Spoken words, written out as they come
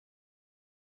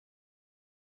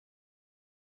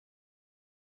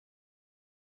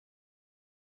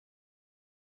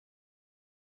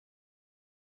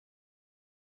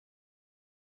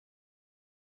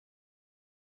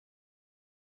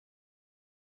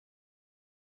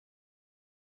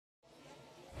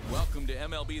to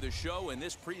MLB The Show and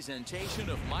this presentation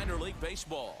of minor league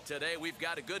baseball. Today we've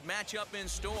got a good matchup in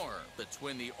store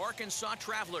between the Arkansas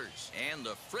Travelers and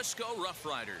the Frisco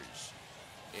Roughriders.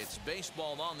 It's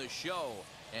baseball on the show,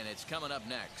 and it's coming up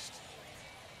next.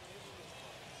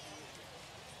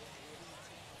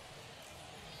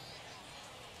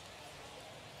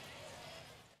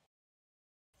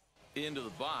 Into the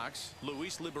box,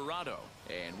 Luis Liberato,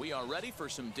 and we are ready for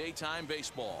some daytime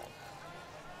baseball.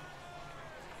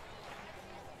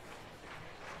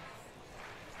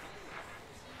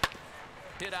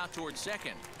 Hit out towards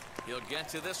second. He'll get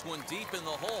to this one deep in the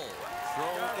hole.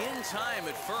 Throw in time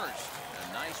at first.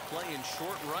 A nice play in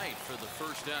short right for the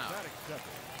first out.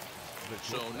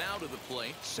 So now to the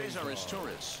plate, Cesar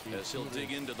Torres, as he'll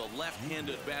dig into the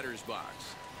left-handed batter's box.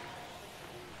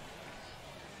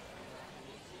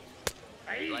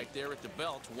 Right there at the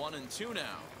belt, 1-2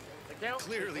 now.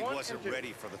 Clearly wasn't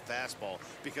ready for the fastball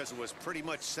because it was pretty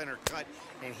much center cut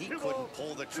and he couldn't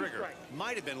pull the trigger.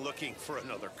 Might have been looking for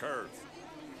another curve.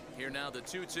 Here now the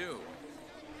 2-2.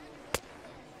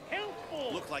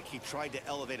 Looked like he tried to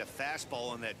elevate a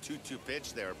fastball on that 2-2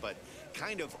 pitch there, but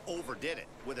kind of overdid it.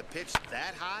 With a pitch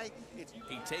that high,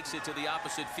 he takes it to the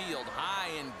opposite field, high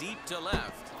and deep to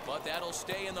left. But that'll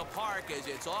stay in the park as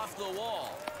it's off the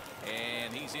wall.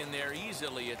 And he's in there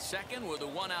easily at second with a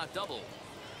one-out double.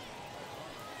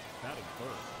 Batting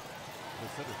first, the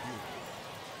center fielder,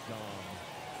 Dom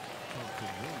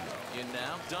Thompson-Williams. In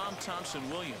now, Dom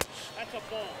Thompson-Williams. That's a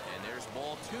ball. And there's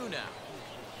ball 2 now.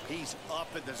 He's up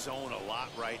in the zone a lot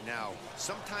right now.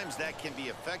 Sometimes that can be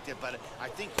effective, but I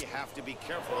think you have to be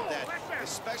careful of that,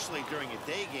 especially during a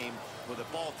day game where the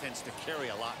ball tends to carry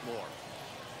a lot more.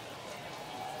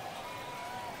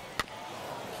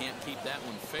 Can't keep that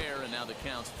one fair, and now the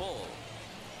count's full.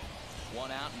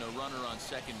 1 out and a runner on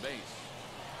second base.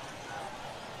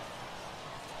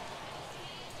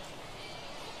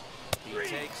 He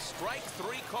takes strike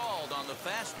 3 called on the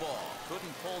fastball.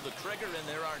 Couldn't pull the trigger, and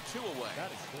there are 2 away.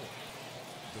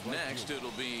 Next, it'll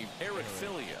be Eric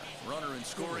Filia, runner in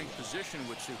scoring position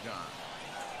with Sugan.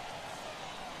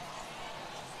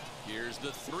 Here's the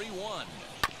 3-1.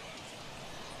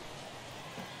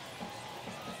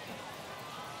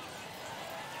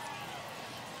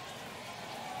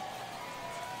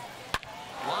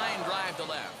 Line drive to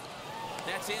left.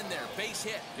 That's in there. Base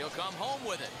hit. He'll come home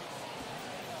with it.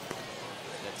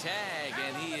 The tag,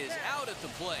 and he is out at the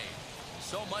plate.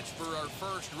 So much for our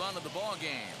first run of the ball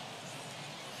game.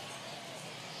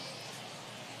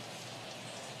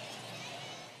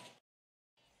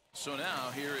 So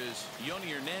now here is Yoni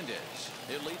Hernandez.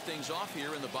 He'll lead things off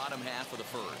here in the bottom half of the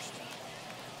first.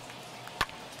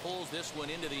 Pulls this one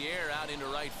into the air out into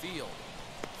right field.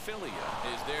 Filia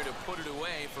is there to put it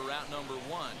away for route number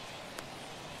 1.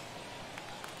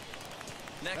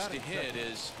 Next to hit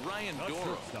is Ryan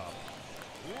Doro.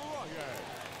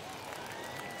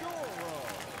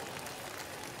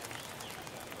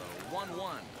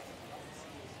 1-1.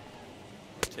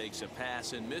 Takes a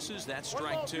pass and misses. That's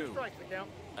strike 2.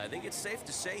 I think it's safe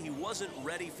to say he wasn't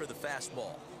ready for the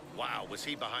fastball. Wow, was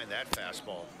he behind that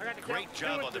fastball? Great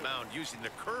job on the mound using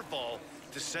the curveball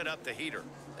to set up the heater.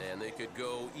 And they could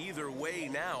go either way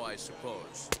now, I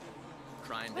suppose.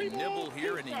 Trying to nibble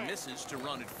here, and he misses to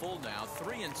run it full now.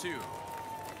 3-2.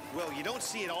 Well, you don't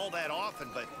see it all that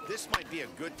often, but this might be a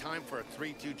good time for a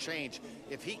 3-2 change.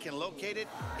 If he can locate it,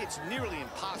 it's nearly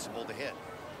impossible to hit.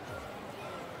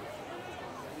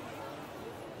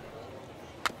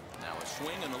 Now a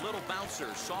swing and a little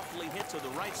bouncer softly hit to the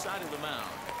right side of the mound.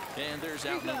 And there's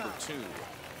out number 2.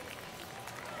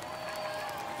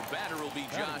 The batter will be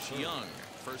Josh Young.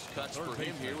 First cuts for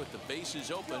him here with the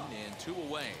bases open and 2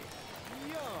 away.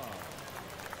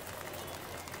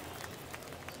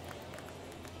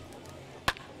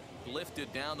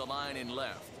 Lifted down the line in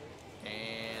left.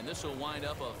 And this will wind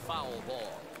up a foul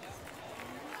ball.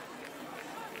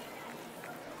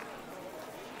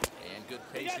 And good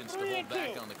patience to hold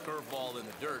back on the curveball in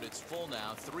the dirt. It's full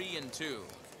now. 3-2.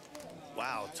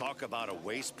 Wow, talk about a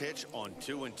waste pitch on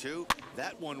 2-2.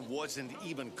 That one wasn't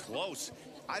even close.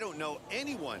 I don't know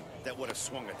anyone that would have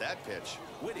swung at that pitch.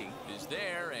 Whitty is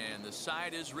there, and the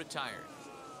side is retired.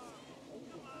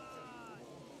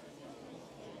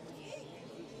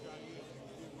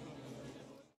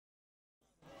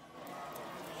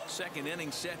 Second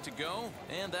inning set to go,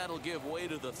 and that'll give way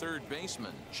to the third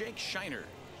baseman, Jake Shiner.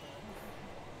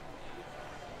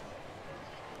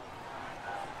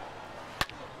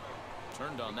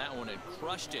 Turned on that one and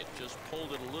crushed it, just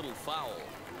pulled it a little foul.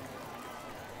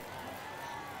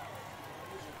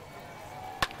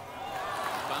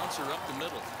 Bouncer up the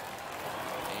middle.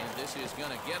 And this is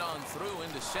going to get on through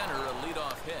into center, a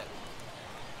leadoff hit.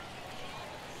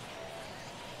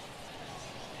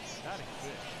 Batting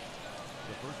fifth,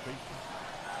 the first baseman,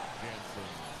 Jansen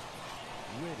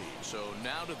Whitty. So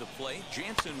now to the plate,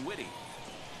 Jansen Whitty.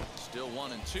 Still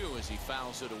 1-2 as he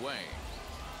fouls it away.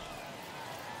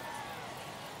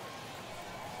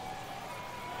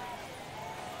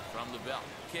 From the belt,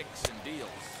 kicks and deals.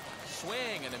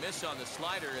 Swing and a miss on the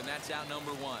slider, and that's out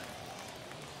number 1.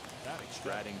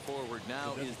 Striding forward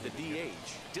now is the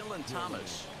DH, Dylan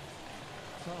Thomas.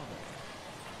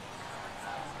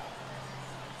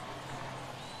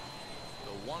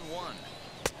 The 1-1.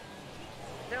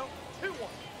 Count 2-1.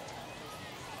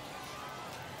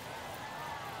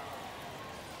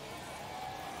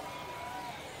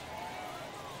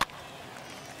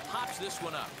 Hops this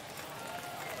one up.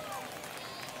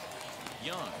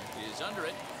 Young is under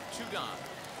it. 2 gone.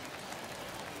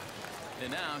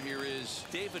 And now here is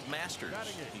David Masters.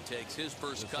 He takes his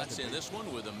first cuts in this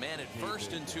one with a man at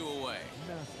first and 2 away.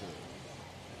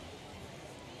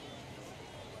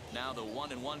 Now the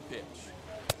 1-1 pitch.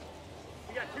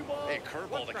 You got 2 balls. Hey,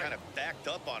 curveball that kind of backed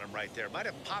up on him right there. Might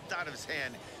have popped out of his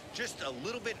hand just a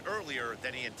little bit earlier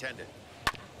than he intended.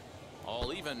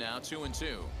 All even now,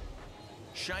 2-2.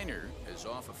 Shiner is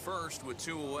off of first with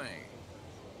 2 away.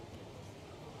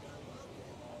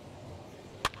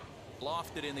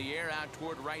 Lofted in the air out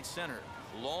toward right center.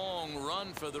 Long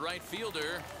run for the right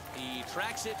fielder. He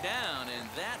tracks it down, and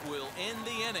that will end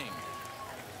the inning.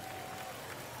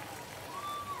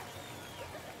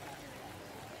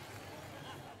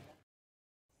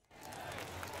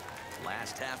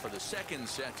 Last half of the second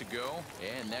set to go,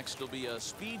 and next will be a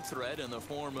speed threat in the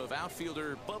form of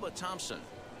outfielder Bubba Thompson.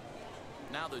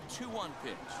 Now the 2-1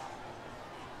 pitch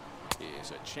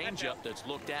is a changeup that's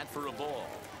looked at for a ball.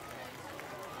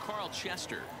 Carl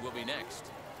Chester will be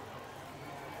next.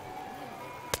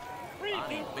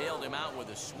 Bonnie bailed him out with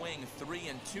a swing.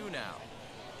 3-2 now.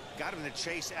 Got him to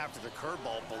chase after the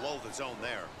curveball below the zone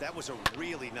there. That was a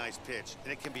really nice pitch,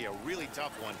 and it can be a really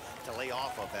tough one to lay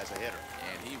off of as a hitter.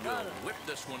 And he will whip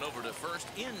this one over to first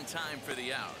in time for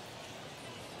the out.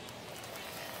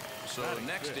 So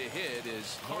next to hit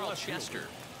is Carl Chester.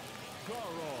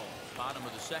 Bottom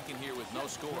of the second here with no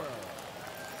score.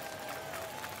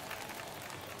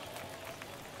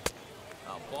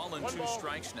 A ball and 2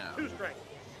 strikes now. 2 strikes.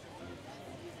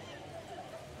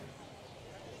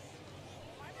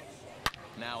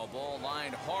 Now a ball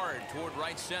lined hard toward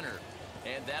right center,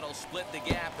 and that'll split the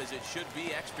gap as it should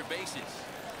be extra bases.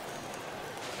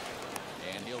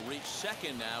 And he'll reach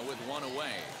second now with 1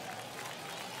 away.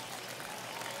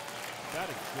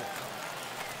 Batting fifth,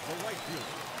 the right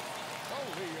fielder,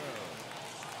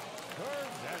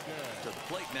 to the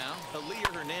plate now,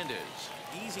 Elier Hernandez.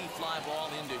 Easy fly ball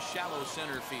into shallow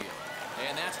center field,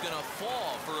 and that's going to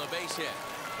fall for a base hit.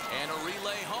 And a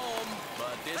relay home,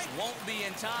 but this won't be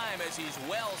in time as he's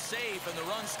well safe and the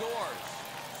run scores.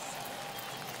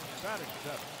 Batting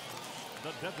seventh,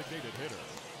 the designated hitter,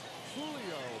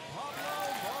 Julio Pablo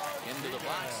Martinez. Into the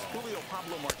box, Julio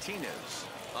Pablo Martinez.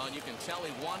 And you can tell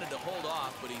he wanted to hold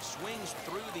off, but he swings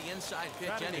through the inside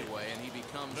pitch anyway, and he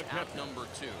becomes out number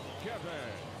 2.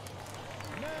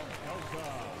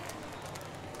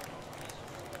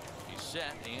 He's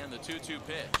set, and the 2-2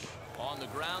 pitch. On the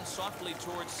ground, softly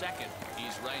towards second.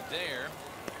 He's right there.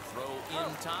 Throw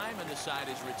in time, and the side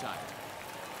is retired.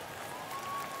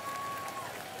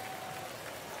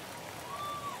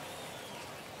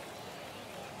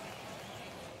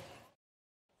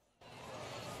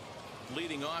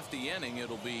 Leading off the inning,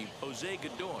 it'll be Jose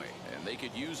Godoy, and they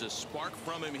could use a spark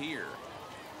from him here.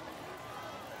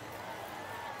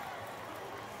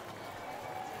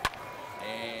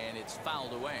 And it's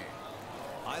fouled away.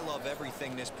 I love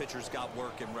everything this pitcher's got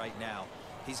working right now.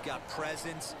 He's got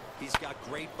presence. He's got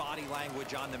great body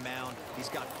language on the mound. He's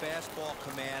got fastball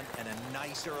command and a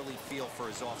nice early feel for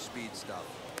his off-speed stuff.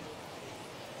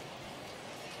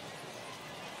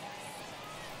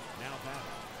 Now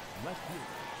batting, left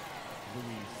fielder,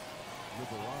 Luis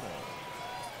Liberato.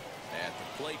 At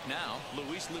the plate now,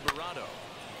 Luis Liberato.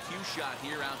 Cue shot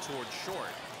here out towards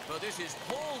short. But this is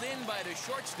pulled in by the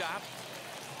shortstop.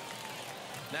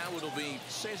 Now it'll be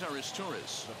Cesar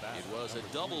Torres. It was a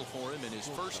double for him in his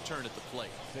first turn at the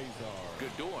plate.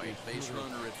 Godoy, base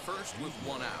runner at first with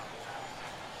 1 out.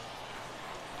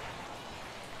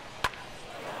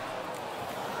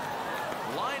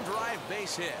 Line drive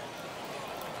base hit.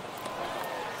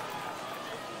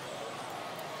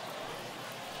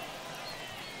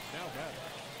 Now batting,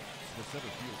 the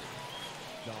center fielder,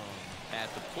 Dom. At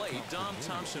the plate, Dom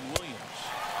Thompson-Williams.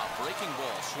 A breaking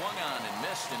ball swung on and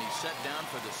missed, and he's set down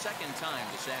for the second time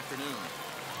this afternoon.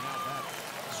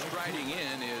 Striding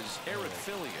in is Eric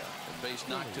Filia. The base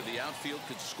knock to the outfield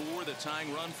could score the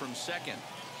tying run from second.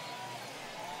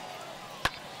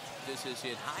 This is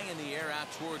hit high in the air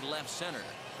out toward left center.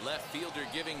 Left fielder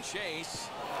giving chase.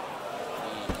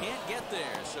 He can't get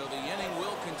there, so the inning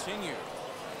will continue.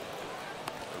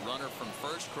 The runner from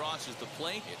first crosses the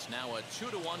plate. It's now a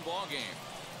 2-1 ball game.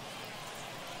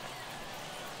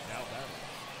 Now batting,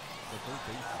 the third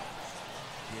baseman,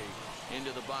 Jake.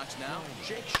 Into the box now,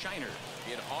 Jake Shiner.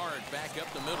 Hit hard back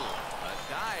up the middle. A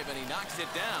dive, and he knocks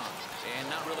it down. And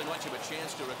not really much of a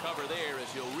chance to recover there as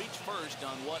he'll reach first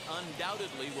on what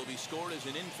undoubtedly will be scored as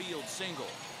an infield single.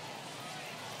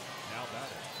 Now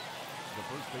batting, the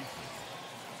first baseman,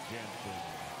 Jansen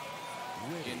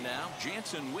Whitty. In now,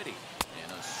 Jansen Whitty.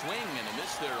 And a swing and a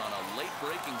miss there on a late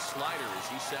breaking slider as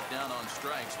he set down on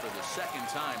strikes for the second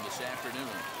time this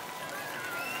afternoon.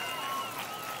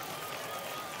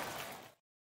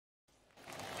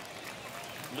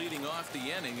 Leading off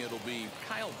the inning, it'll be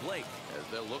Kyle Blake as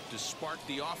they'll look to spark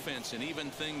the offense and even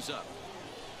things up.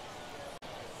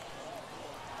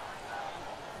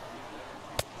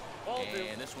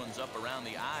 And this one's up around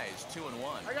the eyes,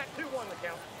 2-1. I got 2-1 the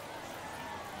count.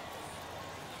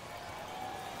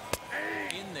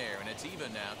 In there, and it's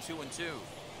even now, 2-2.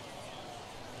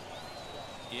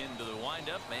 Into the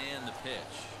windup and the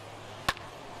pitch.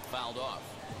 Fouled off.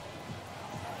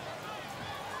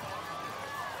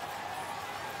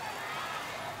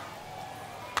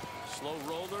 Slow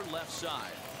roller left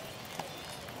side.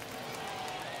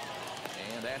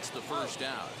 And that's the first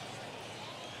out.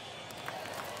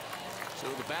 So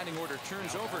the batting order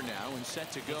turns over now and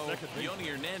set to go Yoni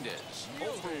Hernandez.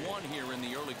 0 for 1 here in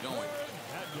the early going.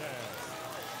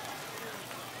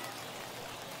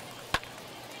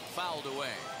 Fouled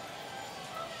away.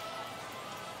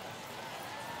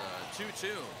 2-2.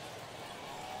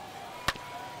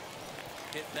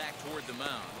 Hit back toward the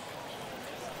mound.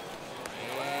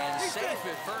 And safe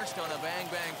at first on a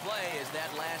bang-bang play as that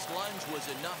last lunge was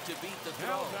enough to beat the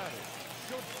throw.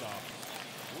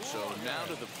 So now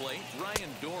to the plate, Ryan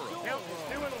Doro.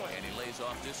 And he lays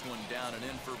off this one down and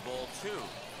in for ball 2.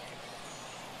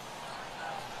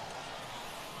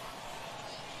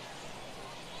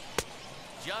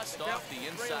 Just off the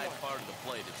inside part of the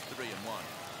plate, it's 3-1.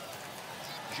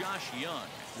 Josh Young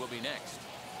will be next.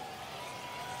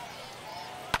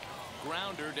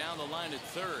 Grounder down the line at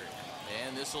third.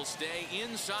 And this will stay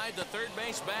inside the third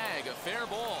base bag. A fair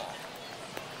ball.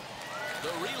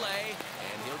 The relay,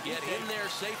 and he'll get in there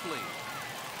safely.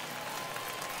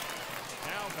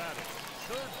 Now batting,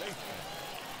 third baseman,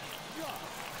 Josh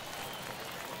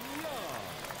Young.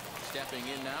 Stepping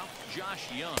in now, Josh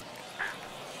Young.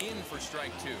 In for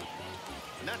strike 2.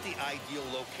 Not the ideal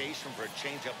location for a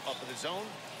changeup up in the zone,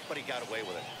 but he got away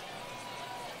with it.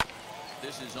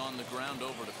 This is on the ground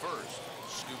over to first.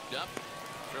 Scooped up.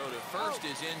 Throw to first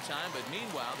is in time, but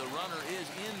meanwhile the runner is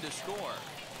in to score.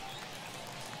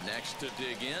 Next to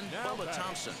dig in, Bubba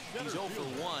Thompson. He's 0 for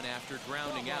 1 after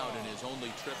grounding out in his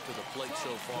only trip to the plate so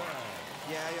far.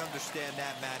 Yeah, I understand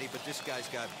that, Matty, but this guy's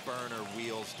got burner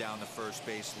wheels down the first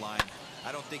base line.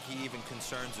 I don't think he even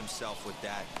concerns himself with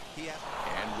that.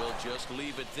 And we'll just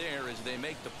leave it there as they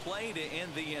make the play to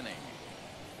end the inning.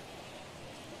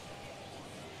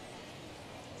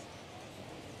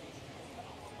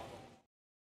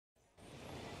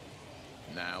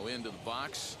 Now into the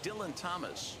box, Dylan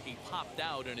Thomas. He popped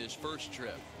out in his first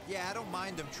trip. Yeah, I don't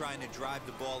mind him trying to drive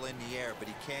the ball in the air, but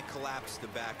he can't collapse the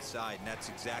backside, and that's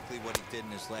exactly what he did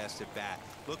in his last at bat.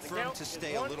 Look for him to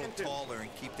stay a little taller and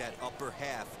keep that upper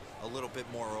half a little bit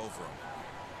more over him.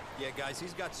 Yeah, guys,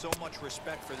 he's got so much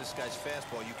respect for this guy's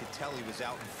fastball. You could tell he was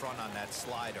out in front on that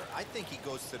slider. I think he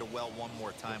goes to the well one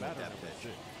more time with that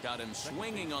pitch. Got him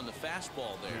swinging on the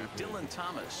fastball there. Dylan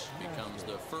Thomas becomes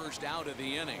the first out of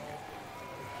the inning.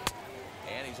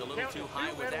 And he's a little too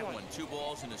high with that one. 2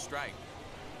 balls and a strike.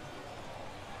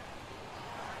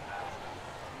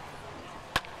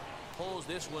 Pulls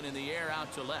this one in the air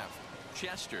out to left.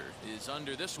 Chester is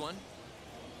under this one.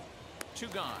 2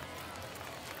 gone.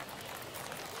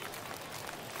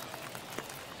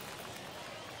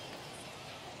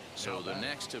 So the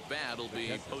next to bat will be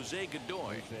Jose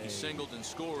Godoy. He singled and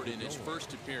scored in his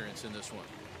first appearance in this one.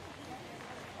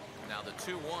 Now the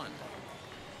 2-1.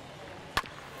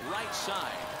 Right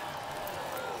side.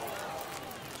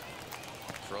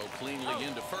 Throw cleanly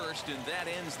into first, and that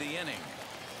ends the inning.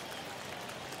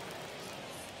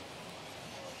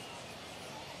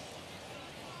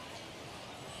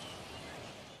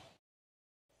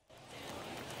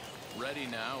 Ready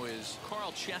now is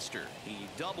Carl Chester. He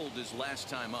doubled his last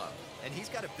time up. And he's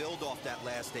got to build off that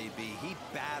last AB. He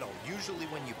battled. Usually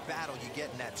when you battle, you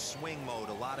get in that swing mode.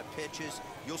 A lot of pitches,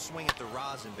 you'll swing at the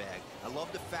rosin bag. I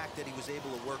love the fact that he was able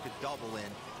to work a double in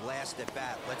last at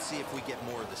bat. Let's see if we get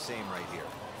more of the same right here.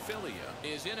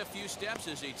 Filia is in a few steps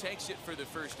as he takes it for the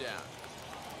first down.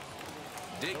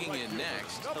 Digging in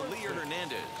next, Elir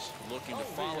Hernandez, looking to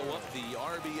follow up the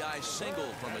RBI single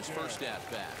from his first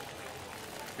at-bat.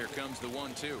 Here comes the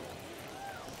 1-2.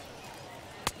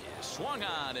 Swung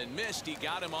on and missed. He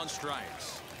got him on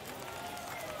strikes.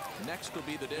 Next will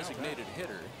be the designated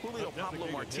hitter, Julio Pablo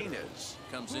Martinez.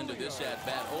 Comes into this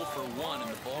at-bat 0 for 1 in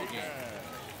the ballgame.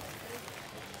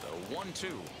 The 1-2.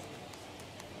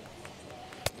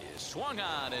 Is swung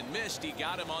on and missed. He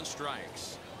got him on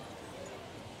strikes.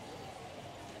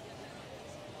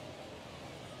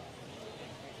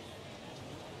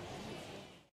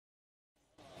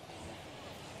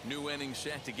 New inning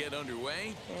set to get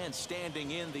underway, and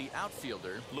standing in the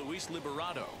outfielder, Luis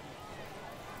Liberato.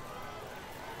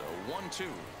 The 1-2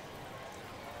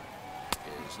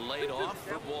 is laid off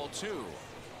for ball 2.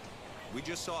 We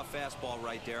just saw a fastball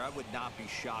right there. I would not be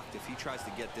shocked if he tries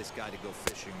to get this guy to go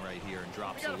fishing right here and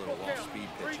drops a little off-speed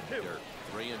pitch in the dirt.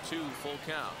 3-2 full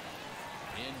count.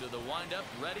 Into the windup,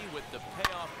 ready with the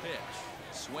payoff pitch.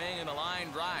 Swing and a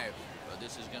line drive. But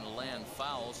this is going to land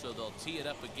foul, so they'll tee it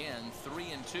up again.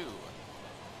 3-2.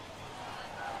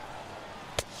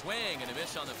 Swing and a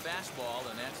miss on the fastball,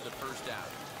 and that's the first out.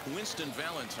 Winston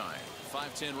Valentine,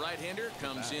 5'10" right-hander,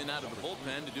 comes in out of the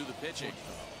bullpen to do the pitching.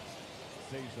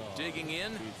 Digging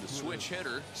in, the switch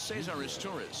hitter, Cesar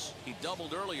Izturis. He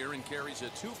doubled earlier and carries a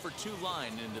 2-for-2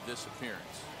 line into this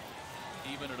appearance.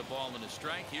 Even at a ball and a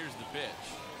strike, here's the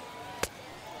pitch.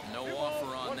 No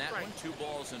offer on that one. 2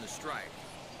 balls and a strike.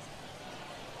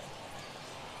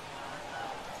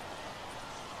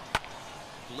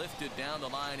 Lifted down the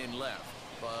line in left,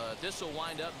 but this will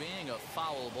wind up being a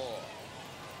foul ball.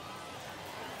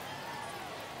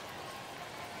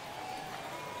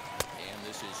 And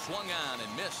this is swung on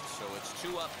and missed, so it's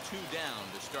 2 up, 2 down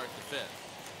to start the 5th.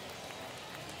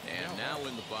 And now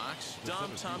in the box,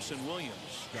 Dom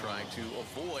Thompson-Williams trying to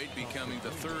avoid becoming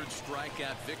the 3rd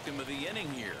strikeout victim of the inning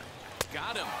here.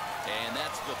 Got him, and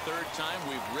that's the 3rd time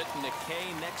we've written a K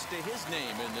next to his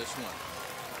name in this one.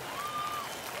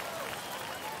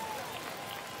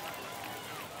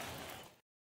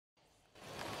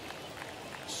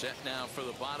 Set now for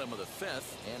the bottom of the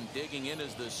 5th, and digging in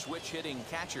is the switch hitting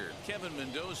catcher, Kevin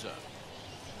Mendoza.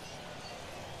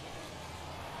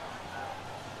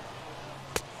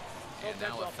 And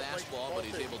now a fastball, but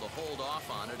he's able to hold off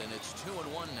on it, and it's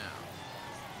 2-1 now.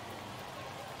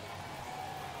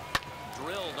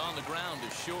 Drilled on the ground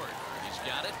to short. He's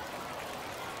got it.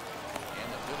 And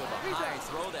a bit of a high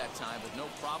throw that time, but no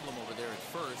problem over there at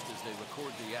first as they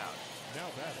record the out.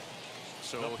 Now batting.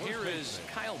 So here is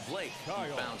Kyle Blake, who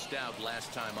bounced out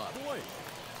last time up.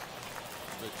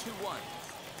 The 2-1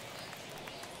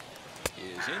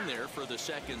 is in there for the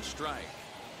 2nd strike.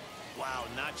 Wow,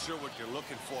 not sure what you're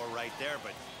looking for right there,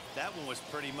 but that one was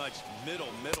pretty much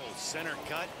middle, center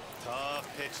cut. Tough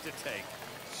pitch to take.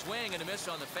 Swing and a miss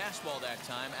on the fastball that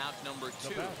time. Out number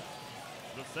 2.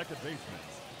 The second baseman,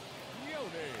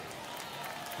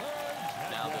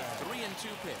 Now the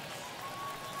 3-2 pitch.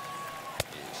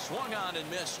 Swung on and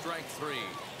missed. Strike 3.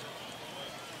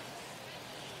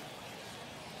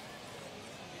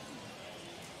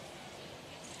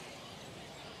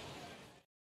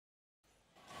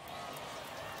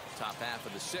 Top half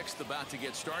of the 6th about to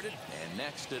get started, and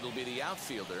next it'll be the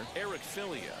outfielder, Eric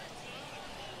Filia.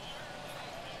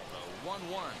 The 1-1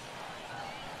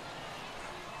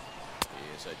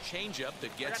 is a changeup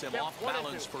that gets him off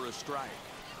balance for a strike.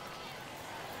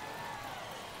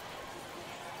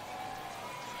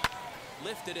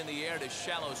 Lifted in the air to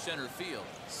shallow center field.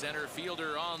 Center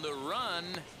fielder on the run.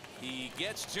 He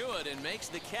gets to it and makes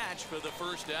the catch for the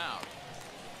first out.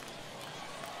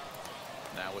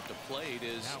 Now at the plate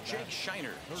is Jake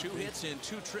Shiner. 2 hits in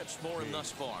 2 trips for him thus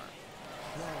far.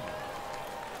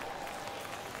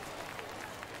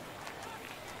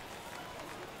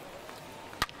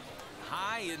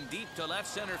 High and deep to left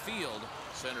center field.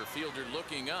 Center fielder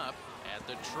looking up at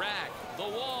the track. The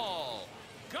wall.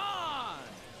 Gone.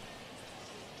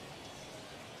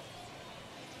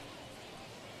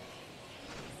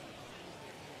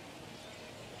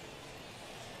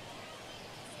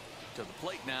 To the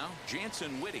plate now,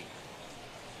 Jansen Whitty.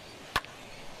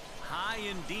 High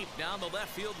and deep down the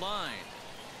left field line.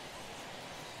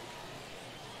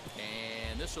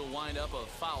 And this will wind up a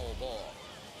foul ball.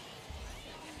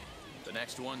 The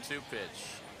next 1-2 pitch.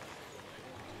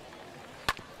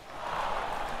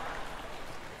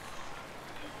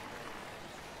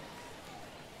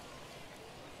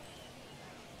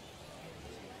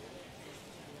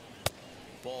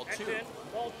 Ball 2.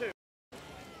 Ball 2.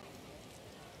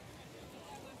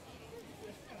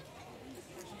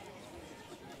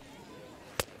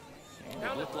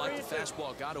 looked like the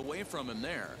fastball got away from him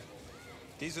there.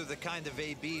 These are the kind of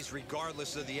ABs,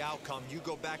 regardless of the outcome, you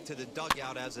go back to the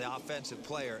dugout as an offensive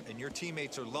player, and your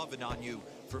teammates are loving on you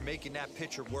for making that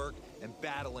pitcher work and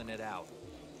battling it out.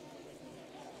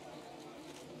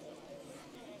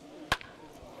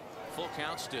 Full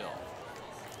count still.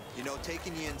 You know,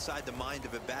 taking you inside the mind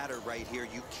of a batter right here,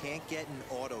 you can't get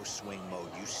in auto swing mode.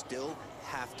 You still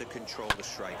have to control the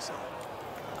strike zone.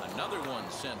 Another one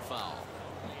sent foul.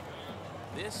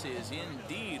 This is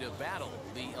indeed a battle.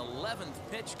 The 11th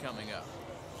pitch coming up.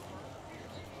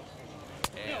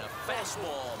 And a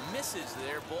fastball misses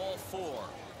there, ball 4.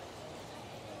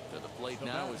 To the plate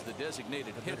now is the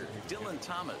designated hitter, Dylan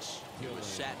Thomas. He was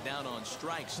sat down on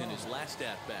strikes in his last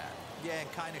at-bat. Yeah, and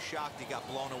kind of shocked he got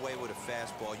blown away with a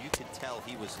fastball. You could tell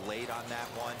he was late on that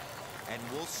one. And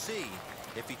we'll see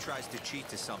if he tries to cheat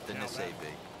to something this AB.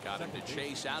 Got him to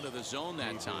chase out of the zone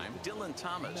that time. Dylan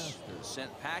Thomas sent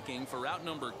packing for out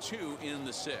number 2 in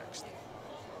the 6th.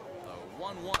 The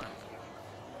 1-1.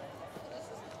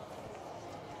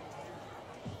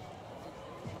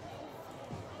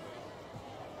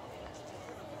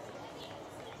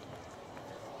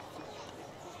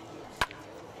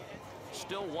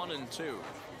 Still 1-2.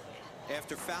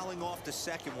 After fouling off the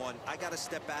second one, I got to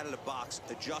step out of the box,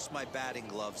 adjust my batting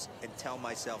gloves, and tell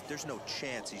myself there's no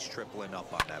chance he's tripling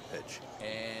up on that pitch.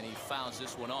 And he fouls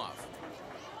this one off.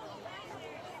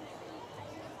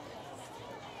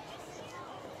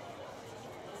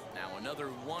 Now another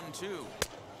 1-2.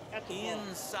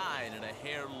 Inside and a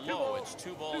hair low. It's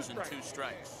 2 balls and 2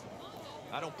 strikes.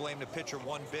 I don't blame the pitcher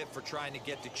one bit for trying to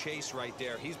get the chase right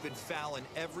there. He's been fouling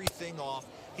everything off.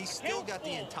 He's still got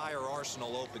the entire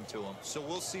arsenal open to him, so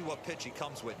we'll see what pitch he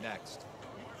comes with next.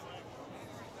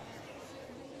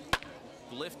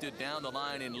 Lifted down the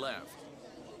line in left,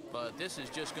 but this is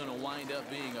just going to wind up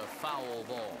being a foul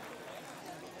ball.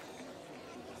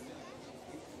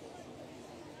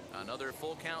 Another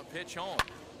full count pitch home.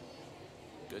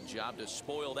 Good job to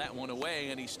spoil that one away,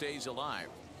 and he stays alive.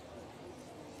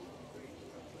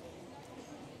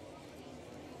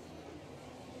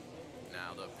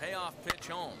 Now the payoff pitch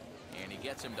home, and he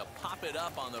gets him to pop it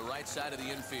up on the right side of the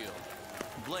infield.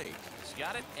 Blake has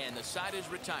got it, and the side is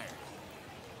retired.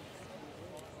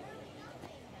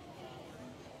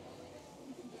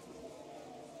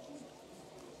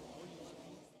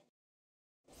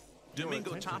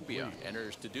 Domingo Tapia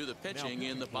enters to do the pitching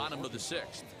in the bottom of the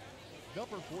 6th.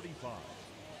 Number 45,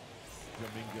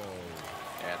 Domingo.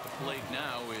 At the plate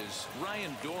now is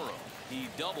Ryan Doro. He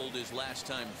doubled his last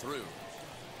time through.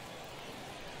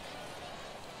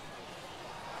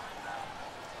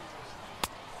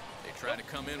 They try to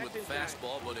come in with the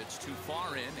fastball, but it's too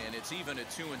far in, and it's even at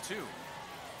 2-2.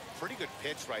 Pretty good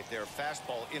pitch right there.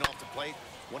 Fastball in off the plate.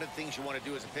 One of the things you want to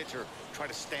do as a pitcher, try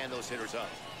to stand those hitters up.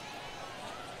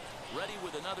 Ready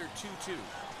with another 2-2.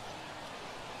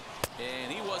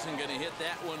 And he wasn't going to hit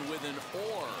that one with an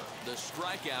or. The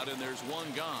strikeout, and there's one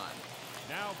gone.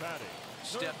 Now batting.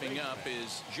 Stepping up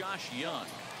is Josh Young.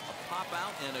 A pop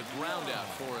out and a ground out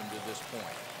for him to this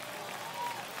point.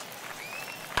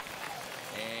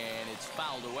 And it's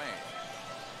fouled away.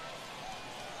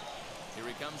 Here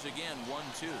he comes again,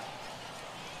 1-2.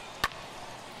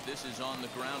 This is on the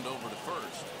ground over to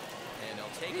first. And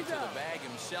he'll take it to the bag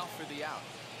himself for the out.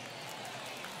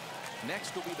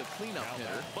 Next will be the cleanup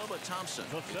hitter, Bubba Thompson.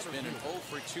 It's been an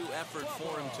 0-for-2 effort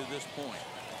for him to this point.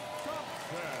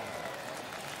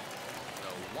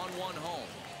 The 1-1 home.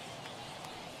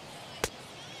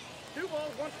 2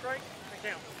 balls, 1 strike, and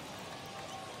count.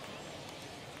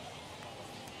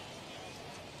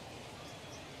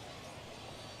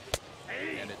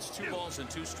 And it's 2 balls and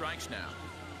 2 strikes now.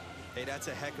 Hey, that's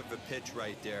a heck of a pitch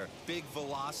right there. Big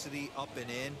velocity up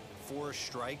and in for a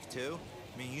strike, too.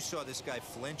 I mean, you saw this guy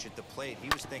flinch at the plate. He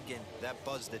was thinking that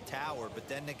buzzed the tower, but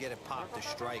then to get it popped to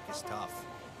strike is tough.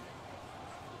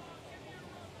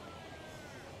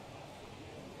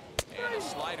 And a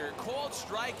slider called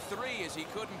strike 3 as he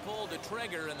couldn't pull the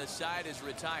trigger, and the side is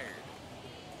retired.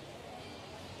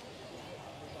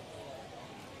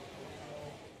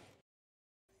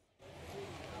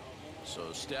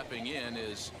 So stepping in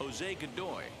is Jose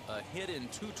Godoy, a hit in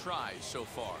 2 tries so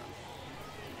far.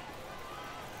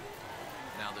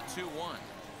 Now the 2-1.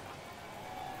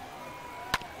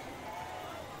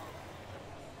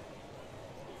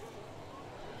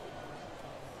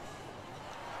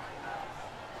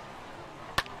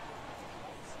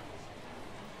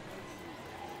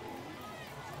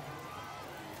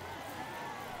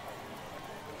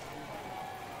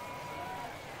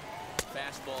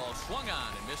 Fastball swung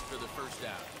on and missed for the first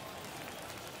out.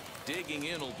 Digging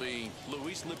in will be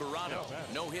Luis Liberato.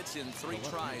 No hits in 3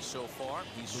 tries so far.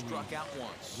 He's struck out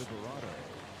once.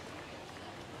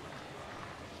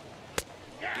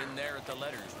 In there at the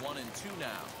letters, 1 and 2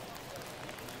 now.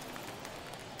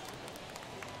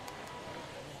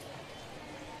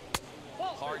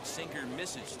 Hard sinker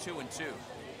misses, 2 and 2.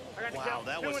 Wow,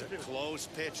 that was a close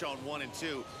pitch on 1 and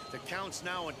 2. The count's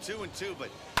now on 2 and 2, but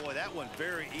boy, that one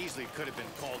very easily could have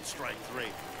been called strike 3.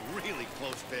 Really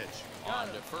close pitch. On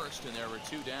to first, and there were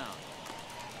 2 down.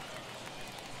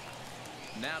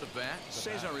 Now to bat,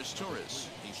 Cesar Torres.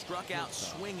 He struck out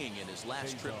swinging in his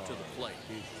last trip to the plate.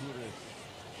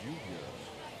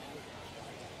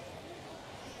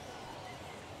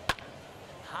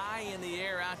 High in the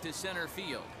air out to center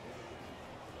field.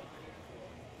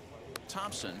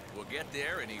 Thompson will get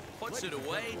there, and he puts it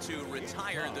away to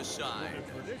retire the side.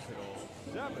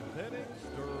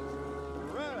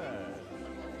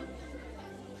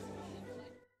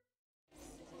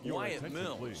 Wyatt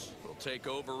Mills will take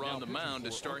over on the mound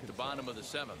to start the bottom of the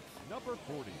 7th. Number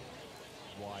 40,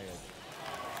 Wyatt Mills.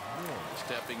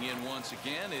 Stepping in once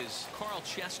again is Carl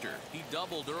Chester. He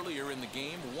doubled earlier in the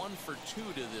game, 1 for 2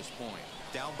 to this point.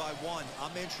 Down by 1.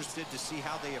 I'm interested to see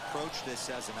how they approach this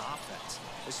as an offense,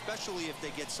 especially if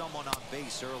they get someone on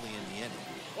base early in the inning.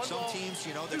 Some teams,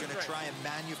 you know, they're going to try and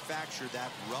manufacture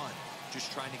that run,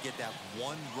 just trying to get that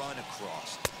 1 run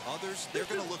across. Others, they're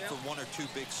going to look for 1 or 2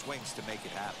 big swings to make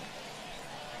it happen.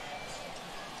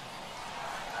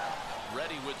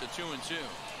 Ready with the 2 and 2.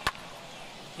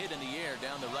 Hit in the air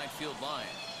down the right field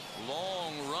line.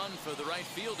 Long run for the right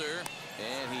fielder,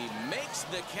 and he makes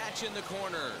the catch in the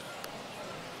corner.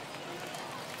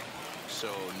 So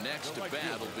next to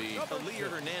bat will be Elier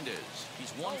Hernandez.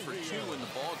 He's 1 for 2 in the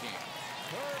ball game.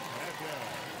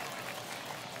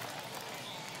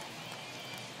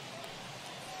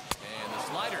 And the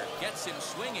slider gets him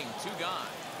swinging, 2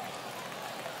 gone.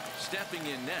 Stepping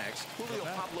in next, Julio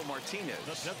Pablo Martinez.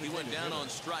 He went down on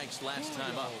strikes last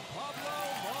time up.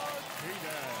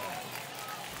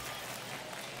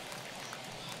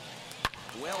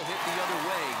 Well hit the other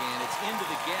way, and it's into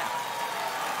the gap.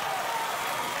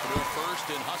 Through first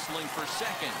and hustling for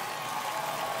second.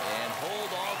 And hold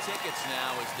all tickets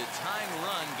now as the tying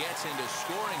run gets into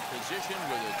scoring position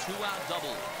with a 2-out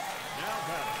double.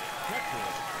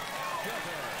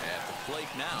 At the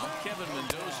plate now, Kevin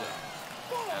Mendoza.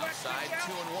 Outside,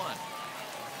 2 and 1.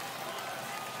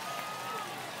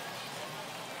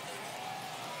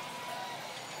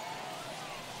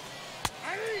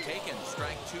 Taken,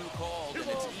 strike 2 called, and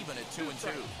it's even at 2 and 2.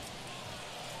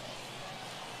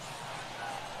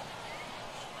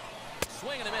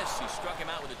 Swing and a miss. He struck him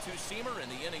out with a 2-seamer, and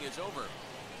the inning is over.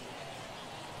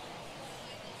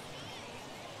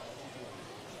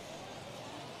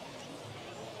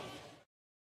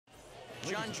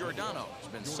 John Giordano has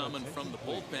been summoned from the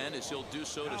bullpen as he'll do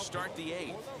so to start the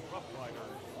 8th.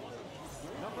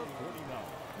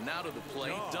 Now to the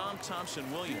plate, Dom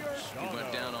Thompson-Williams. He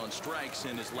went down on strikes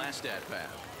in his last at-bat.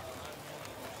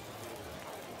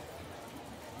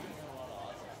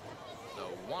 The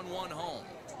 1-1 home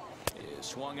is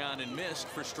swung on and missed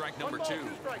for strike number 2.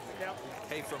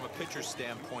 Hey, from a pitcher's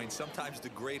standpoint, sometimes the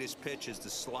greatest pitch is the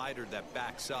slider that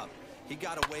backs up. He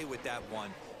got away with that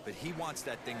one, but he wants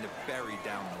that thing to bury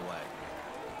down the leg.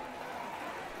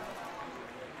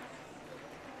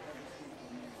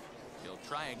 He'll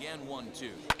try again,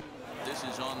 1-2. This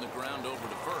is on the ground over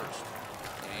to first.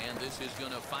 And this is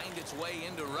going to find its way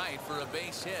into right for a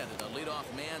base hit. And the leadoff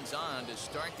man's on to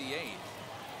start the 8th.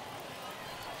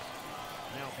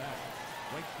 Now back,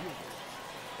 right fielder,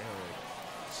 Eric.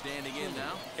 Standing in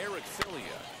now, Eric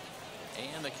Filia.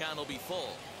 And the count will be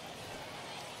full.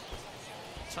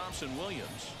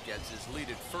 Thompson-Williams gets his lead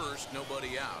at first,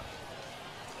 nobody out.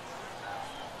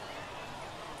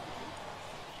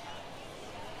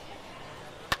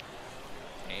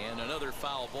 And another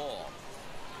foul ball.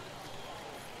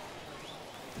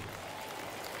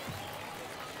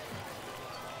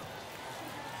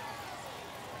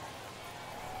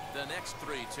 The next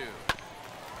 3-2.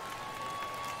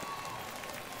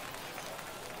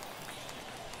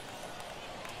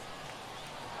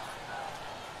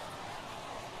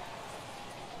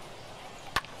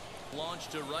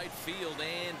 Launched to right field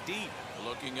and deep.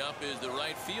 Looking up is the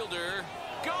right fielder.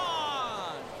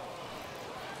 Gone!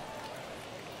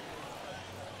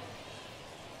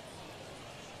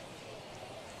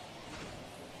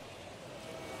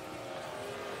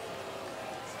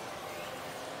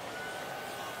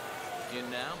 In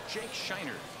now, Jake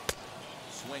Shiner.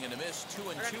 Swing and a miss,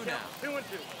 2-2 now. 2-2.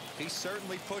 He's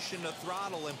certainly pushing the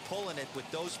throttle and pulling it with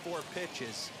those 4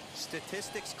 pitches.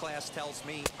 Statistics class tells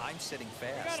me I'm sitting You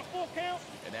got fast. a full count.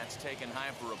 And that's taken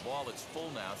high for a ball. It's full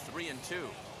now, 3-2.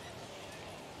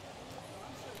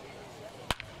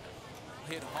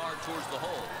 Hit hard towards the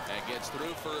hole and gets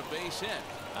through for a base hit.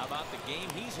 How about the game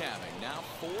he's having? Now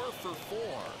 4 for 4.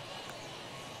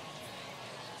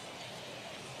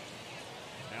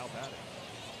 Now batting,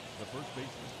 the first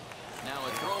baseman. Now a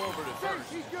throw over to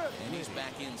first. He's good. And he's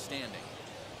back in standing.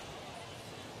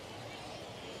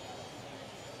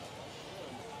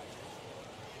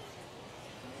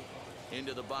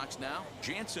 Into the box now,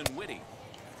 Jansen Whitty.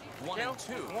 1 and Count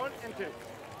 2. 1 and 2.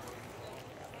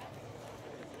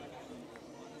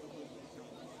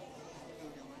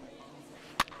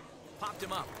 Popped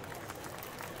him up.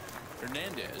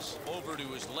 Hernandez over to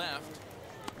his left.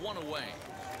 1 away.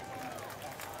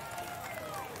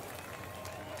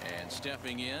 And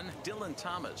stepping in, Dylan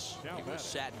Thomas. Now He was batting,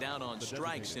 sat down on the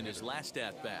strikes in designated his hitter, last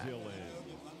at bat.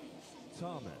 Dylan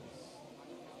Thomas.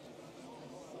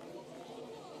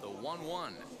 The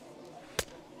 1-1.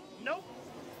 Nope.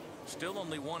 Still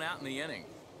only 1 out in the inning.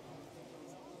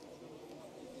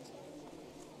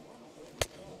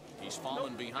 He's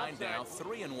fallen behind now,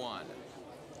 3-1.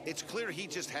 It's clear he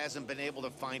just hasn't been able to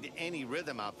find any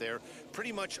rhythm out there.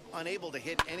 Pretty much unable to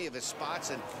hit any of his spots,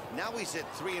 and now he's at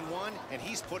 3-1, and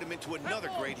he's put him into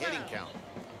another great hitting count.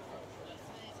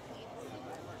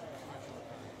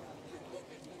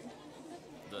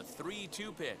 The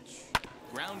 3-2 pitch.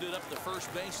 Grounded up the first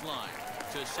baseline.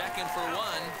 To second for 1.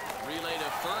 Relay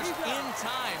to first in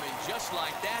time, and just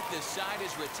like that, this side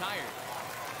is retired.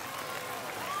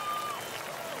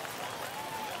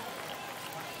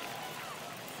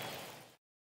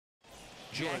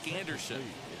 Jack Anderson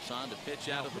is on to pitch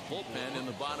out of the bullpen in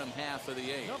the bottom half of the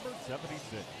 8th. Number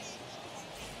 76.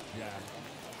 Jack.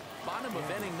 Bottom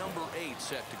of inning number 8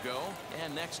 set to go,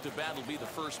 and next to bat will be the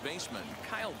first baseman,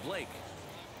 Kyle Blake.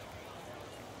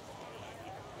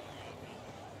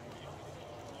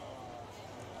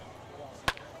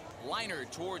 Liner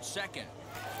towards second.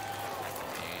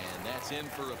 And that's in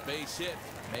for a base hit.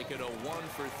 Make it a 1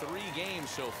 for 3 games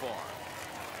so far.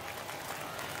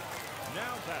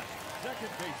 Now batting, second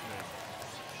baseman,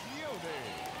 Yodi.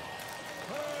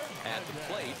 At the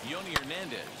plate, Yoni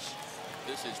Hernandez.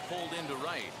 This is pulled into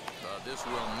right. This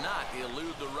will not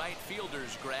elude the right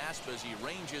fielder's grasp as he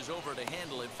ranges over to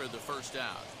handle it for the first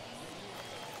out.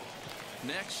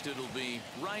 Next, it'll be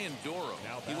Ryan Doro.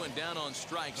 He went down on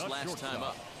strikes last time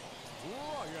up.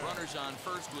 Runners on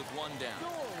first with 1 down.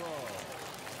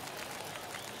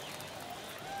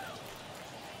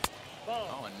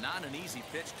 Oh, and not an easy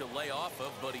pitch to lay off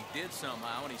of, but he did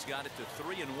somehow, and he's got it to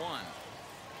 3-1.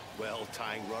 Well,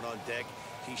 tying run on deck.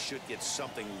 He should get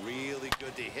something really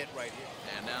good to hit right here.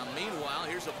 And now, meanwhile,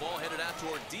 here's a ball headed out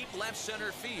toward deep left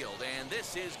center field, and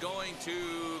this is going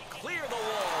to clear the wall.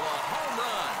 A home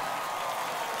run.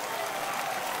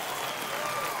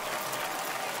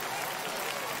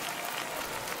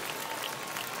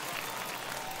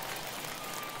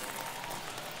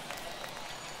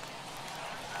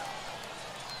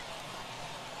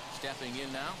 Stepping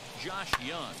in now, Josh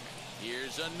Young.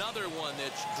 Here's another one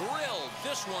that's drilled.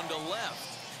 This one to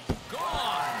left.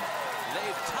 Gone.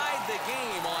 They've tied the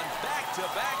game on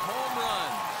back-to-back home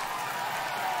runs.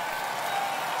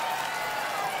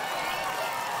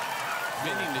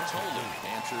 Vinny Natoli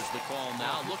answers the call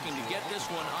now, looking to get this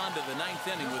one onto the 9th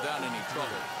inning without any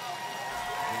trouble.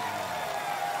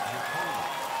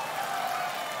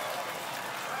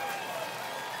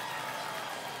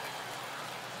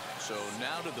 So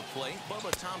now to the plate,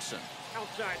 Bubba Thompson.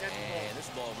 Outside, that's the ball. And this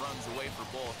ball runs away for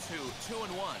ball 2.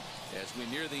 2-1. As we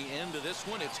near the end of this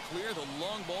one, it's clear the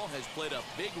long ball has played a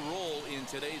big role in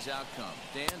today's outcome.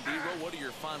 Dan, D-Row, what are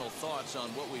your final thoughts on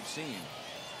what we've seen?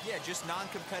 Yeah, just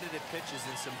non-competitive pitches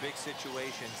in some big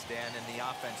situations, Dan, and the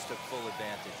offense took full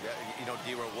advantage. Yeah, you know,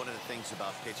 D-Row, one of the things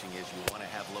about pitching is you want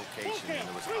to have location, and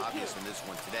it was obvious in this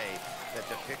one today that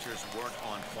the pitchers weren't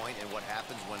on point, and what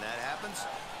happens when that happens?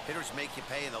 Hitters make you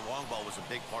pay, and the long ball was a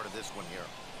big part of this one here.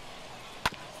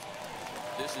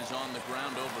 This is on the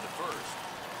ground over to first.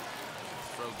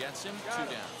 Throw gets him,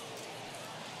 2 down.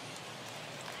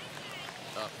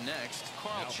 Up next,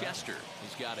 Carl Chester.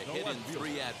 He's got a hit in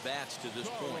 3 at-bats to this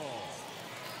point.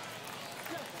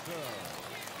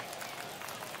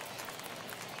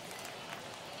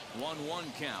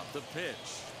 1-1 count, the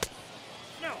pitch.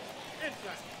 No,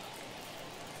 inside.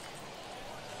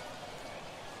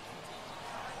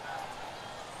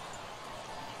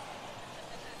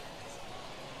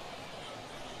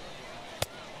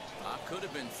 Could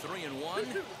have been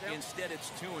 3-1. Instead,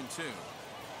 it's 2-2.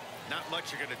 Not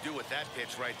much you're going to do with that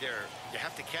pitch right there. You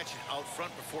have to catch it out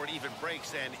front before it even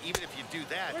breaks, and even if you do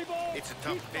that, it's a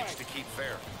tough pitch to keep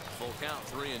fair. Full count,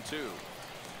 3-2.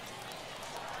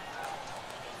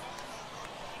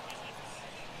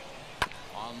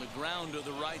 On the ground to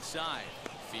the right side.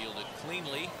 Fielded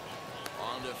cleanly.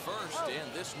 On to first,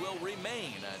 and this will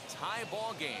remain a tie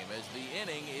ball game as the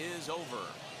inning is over.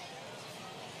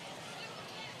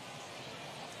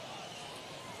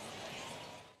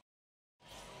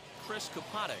 Chris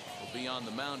Kapatic will be on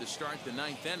the mound to start the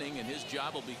 9th inning, and his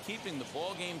job will be keeping the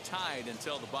ball game tied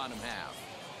until the bottom half.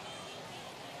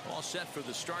 All set for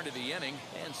the start of the inning,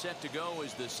 and set to go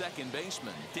is the second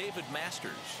baseman, David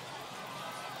Masters.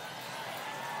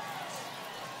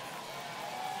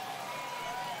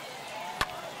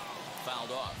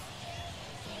 Fouled off.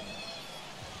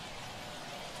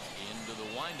 Into the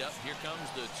windup. Here comes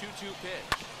the 2-2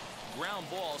 pitch. Ground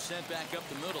ball sent back up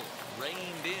the middle.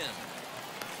 Reined in.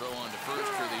 Throw on to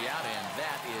first for the out, and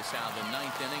that is how the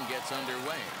 9th inning gets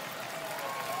underway.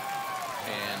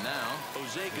 And now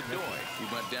Jose Godoy. He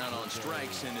went down on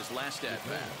strikes in his last at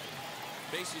bat.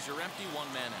 Bases are empty,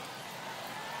 1 man out.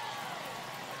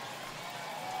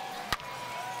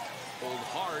 Pulled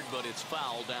hard, but it's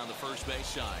foul down the first base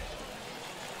side.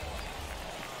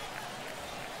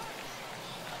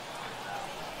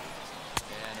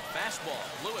 And a fastball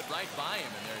blew it right by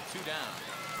him, and there are 2 down.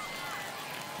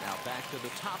 Now back to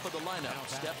the top of the lineup,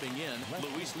 stepping in,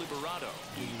 Luis Liberato.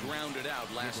 He grounded out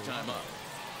last time up.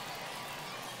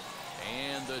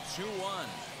 And the 2-1.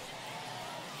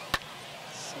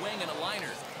 Swing and a liner.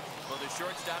 Well, the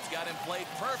shortstop's got him played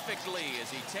perfectly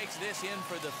as he takes this in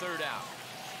for the 3rd out.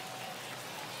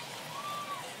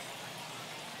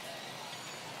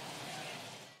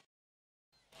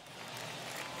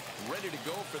 Ready to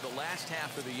go for the last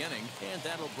half of the inning, and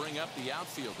that'll bring up the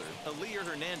outfielder, Elier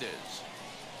Hernandez.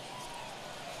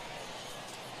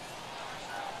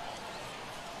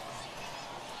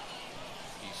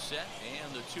 He's set,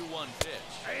 and the 2-1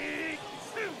 pitch.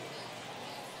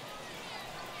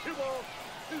 2 balls,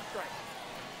 2 strikes.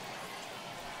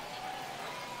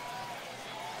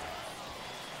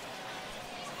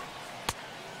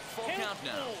 Full count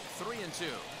now, 3-2.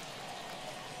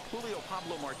 Julio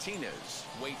Pablo Martinez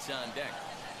waits on deck.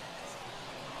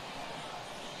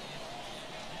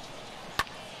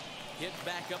 Hit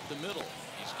back up the middle.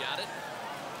 He's got it.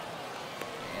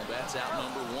 And that's out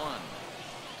number 1.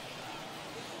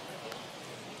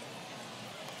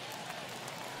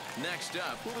 Next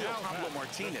up, Julio Pablo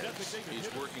Martinez is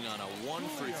working on a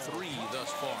 1-for-3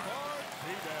 thus far.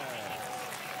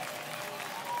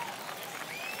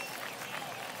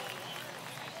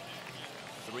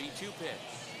 3-2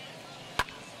 pitch.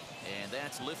 And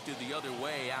that's lifted the other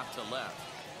way out to left.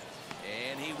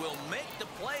 And he will make the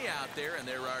play out there, and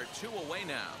there are 2 away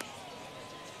now.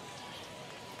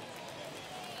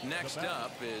 Next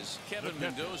up is Kevin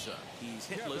Mendoza. He's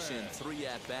hitless in 3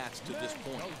 at-bats to this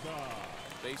point.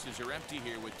 Bases are empty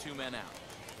here with 2 men out.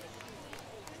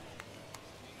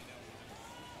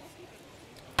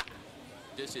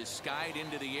 This is skied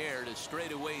into the air to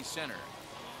straightaway center.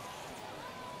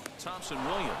 Thompson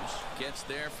Williams gets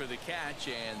there for the catch,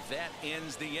 and that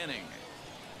ends the inning.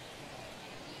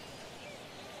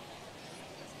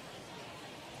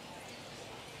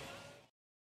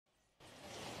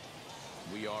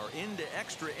 We are into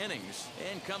extra innings,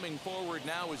 and coming forward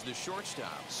now is the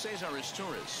shortstop, Cesar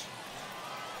Torres.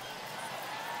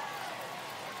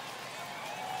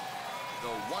 The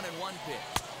 1-1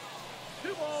 pitch.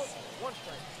 2 balls, 1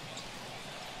 strike.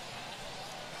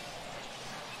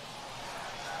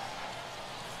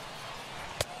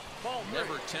 Ball 3.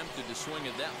 Never tempted to swing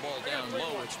at that ball down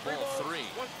low. It's ball 3.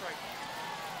 1 strike.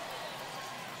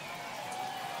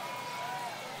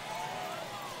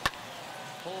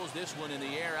 Pulls this one in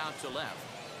the air out to left.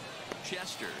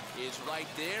 Chester is right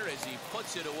there as he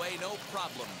puts it away, no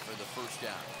problem for the first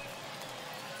out.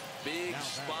 Big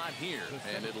spot here,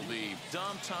 and it'll be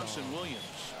Dom Thompson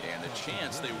Williams, and a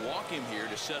chance they walk him here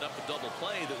to set up a double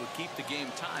play that would keep the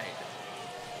game tied.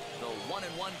 The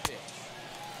 1-1 pitch.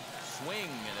 Swing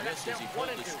and a miss as he pulled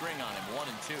the string on him.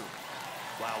 1-2.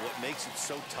 Wow, what makes it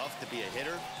so tough to be a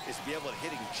hitter is to be able to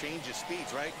hit and change his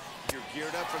speeds, right? You're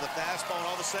geared up for the fastball, and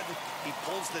all of a sudden he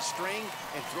pulls the string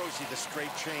and throws you the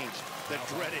straight change, the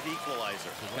dreaded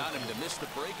equalizer. Got him to miss the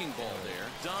breaking ball there.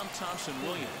 Dom Thompson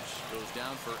Williams goes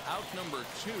down for out number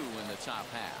 2 in the top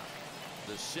half.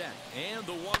 The set and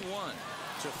the 1-1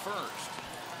 to first.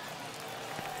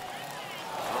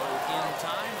 Throw in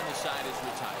time, and the side is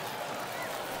retired.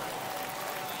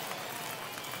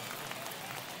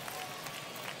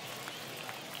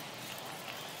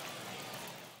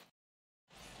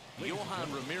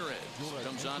 Johan Ramirez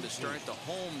comes on to start the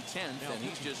home 10th, and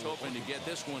he's just hoping to get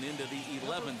this one into the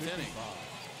 11th inning.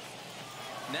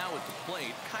 Now at the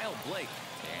plate, Kyle Blake,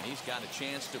 and he's got a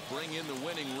chance to bring in the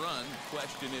winning run.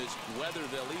 Question is whether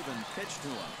they'll even pitch to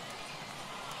him.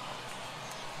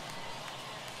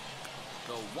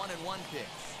 The 1-1 pitch,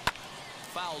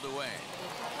 fouled away.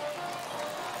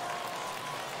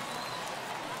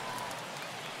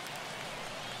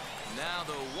 Now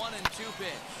the 1-2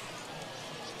 pitch.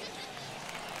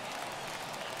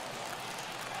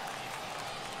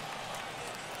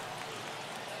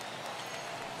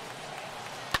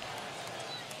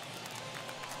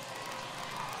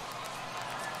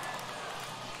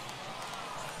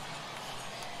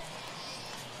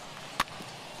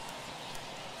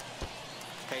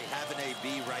 Hey, have an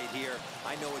AB right here.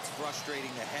 I know it's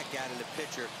frustrating the heck out of the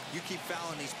pitcher. You keep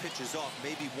fouling these pitches off,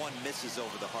 maybe one misses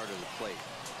over the heart of the plate.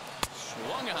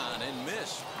 Swung on and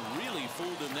missed. Really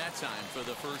fooled him that time for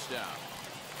the first out.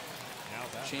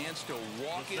 Chance to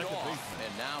walk it off.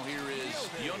 And now here is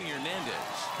Yoni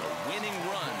Hernandez. The winning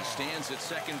run stands at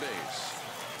second base.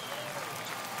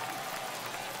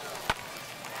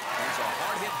 There's a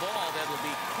hard hit ball that will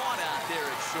be caught out there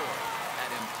at short.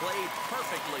 Had him played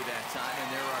perfectly that time, and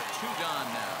there are two gone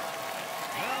now.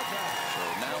 So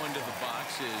now into the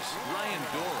box is Ryan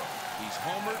Doro. He's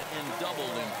homered and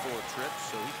doubled in 4 trips,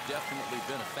 so he's definitely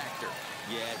been a factor.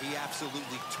 Yeah, he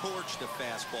absolutely torched the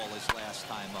fastball his last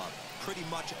time up. Pretty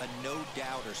much a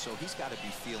no-doubter, so he's got to be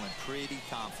feeling pretty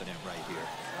confident right here.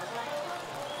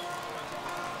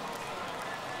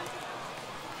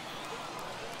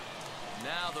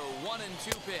 Now the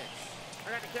 1-2 pitch.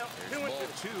 I got to count. There's ball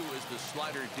 2 as the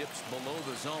slider dips below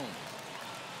the zone.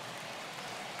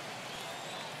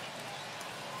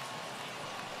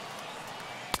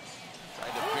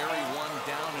 Tried to bury one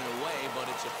down and away, but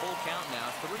it's a full count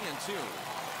now. 3-2.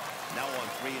 Now on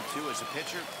 3-2 as a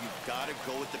pitcher, you've got to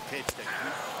go with the pitch that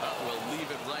We'll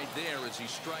leave it right there as he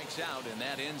strikes out, and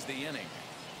that ends the inning.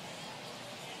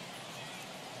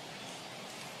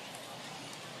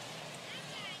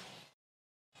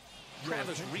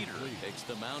 Travis Reeder takes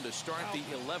the mound to start the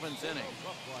 11th inning.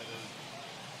 Roughriders,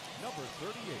 number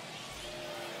 38.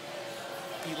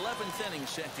 11th inning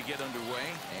set to get underway,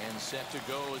 and set to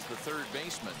go as the third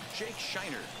baseman, Jake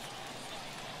Shiner.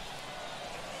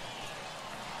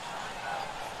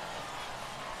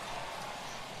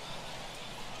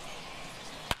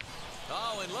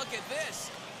 Oh, and look at this.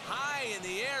 High in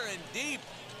the air and deep.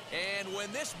 And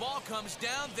when this ball comes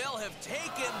down, they'll have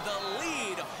taken the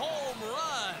lead. Home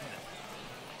run.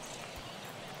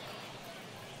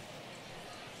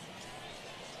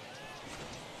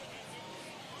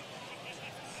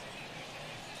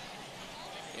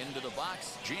 Into the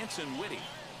box, Jansen Whitty.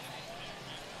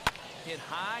 Hit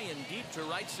high and deep to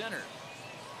right center.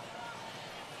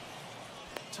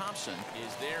 Thompson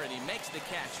is there, and he makes the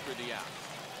catch for the out.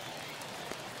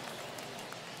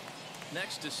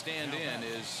 Next to stand in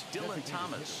is Dylan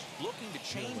Thomas, looking to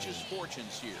change his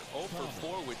fortunes here. 0 for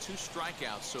 4 with 2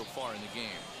 strikeouts so far in the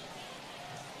game.,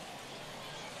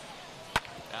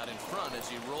 out in front as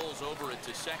he rolls over it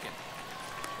to second.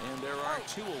 And there are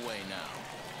 2 away now.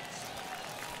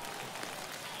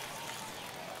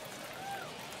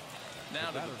 Now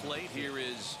to the plate, here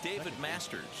is David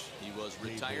Masters. He was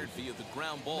retired via the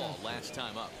ground ball last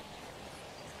time up.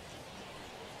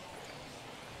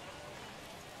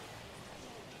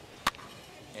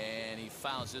 And he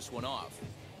fouls this one off.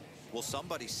 Well,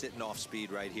 somebody's sitting off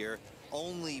speed right here.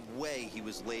 Only way he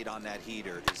was late on that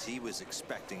heater is he was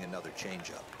expecting another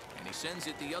changeup. And he sends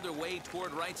it the other way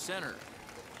toward right center.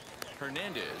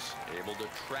 Hernandez able to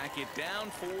track it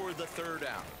down for the third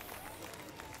out.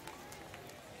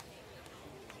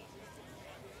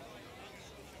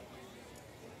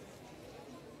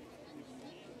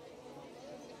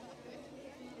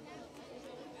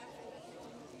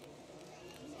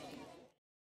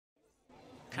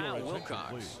 Kyle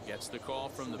Wilcox gets the call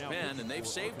from the pen, and they've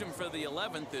saved him for the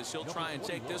 11th as he'll try and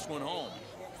take this one home.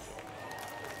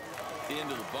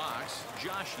 Into the box,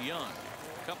 Josh Young.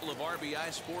 A couple of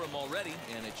RBIs for him already,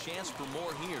 and a chance for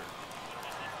more here.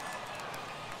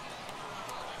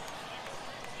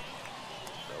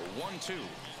 The 1-2.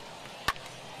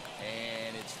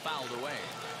 And it's fouled away.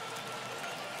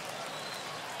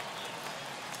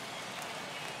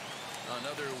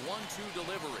 Another 1-2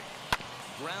 delivery.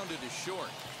 Grounded to short.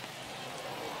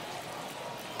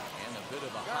 And a bit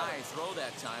of a high throw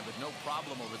that time, but no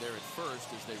problem over there at first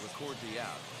as they record the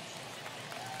out.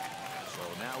 So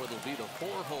now it'll be the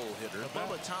 4-hole hitter,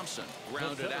 Bubba Thompson,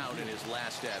 grounded out in his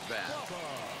last at-bat.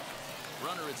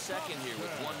 Runner at second here with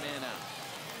 1 man out.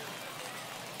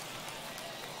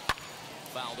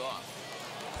 Fouled off.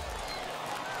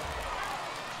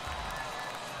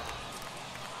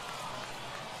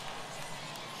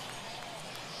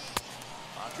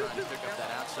 trying to pick up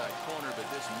that outside corner, but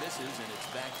this misses, and it's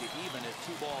back to even at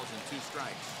 2 balls and 2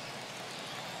 strikes.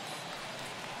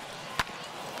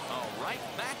 Oh, right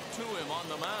back to him on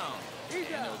the mound. And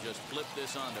he'll just flip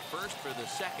this on to first for the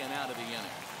 2nd out of the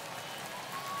inning.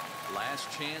 Last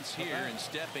chance here, and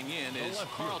stepping in is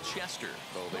Carl Chester,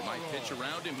 though they might pitch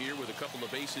around him here with a couple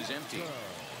of bases empty.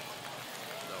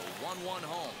 The 1-1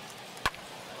 home.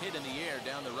 Hit in the air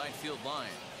down the right field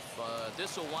line, but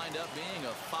this will wind up being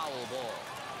a foul ball.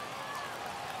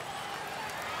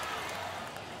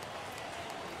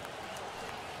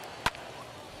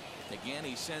 Again,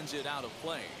 he sends it out of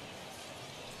play.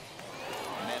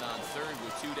 Men on third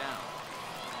with 2 down.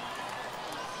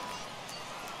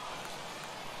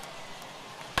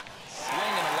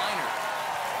 Swing and a liner.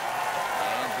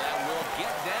 And that will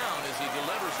get down as he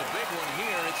delivers a big one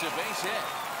here. It's a base hit.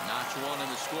 Notch 1 in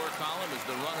the score column as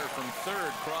the runner from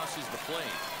third crosses the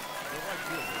plate.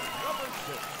 Number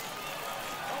 6.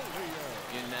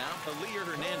 In now, Elier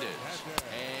Hernandez.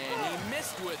 And he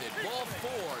missed with it. Ball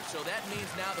 4. So that means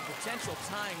now the potential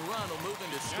tying run will move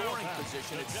into scoring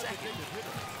position at second.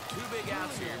 2 big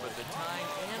outs here, but the tying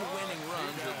and winning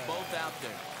runs are both out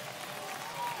there.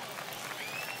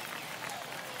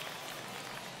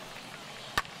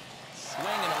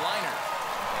 Swing and a liner.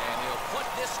 And he'll put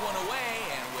this one away,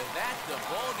 and with that, the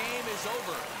ball game is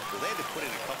over. Well, they had to put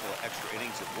in a couple of extra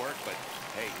innings of work, but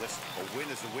hey, listen, a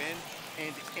win is a win,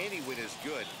 and any win is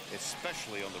good,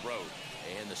 especially on the road.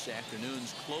 And this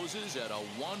afternoon's closes at a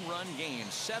 1-run game,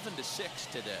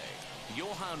 7-6 today.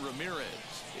 Johan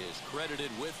Ramirez is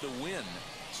credited with the win.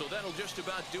 So that'll just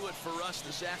about do it for us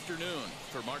this afternoon.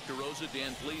 For Mark DeRosa,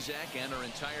 Dan Plesac, and our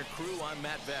entire crew, I'm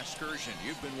Matt Vasgersian.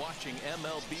 You've been watching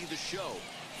MLB The Show.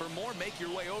 For more, make your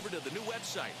way over to the new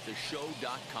website,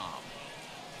 theshow.com.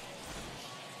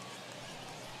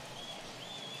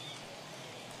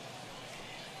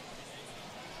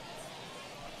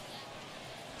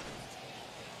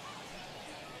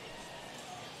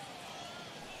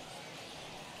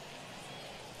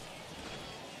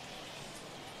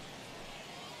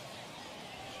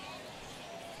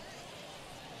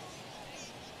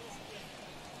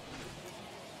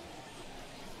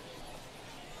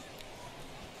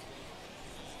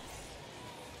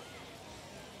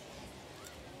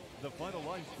 The final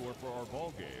line score for our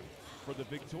ball game: for the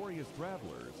victorious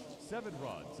Travelers, 7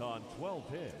 runs on 12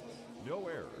 hits, no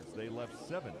errors. They left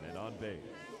 7 men on base.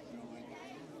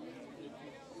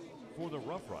 For the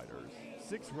Roughriders,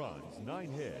 6 runs,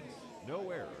 9 hits, no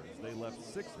errors. They left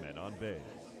 6 men on base.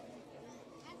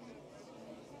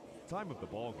 Time of the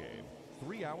ball game: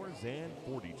 3 hours and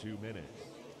 42 minutes.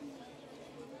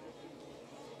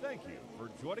 Thank you for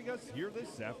joining us here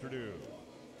this afternoon,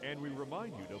 and we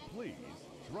remind you to please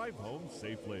drive home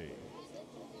safely.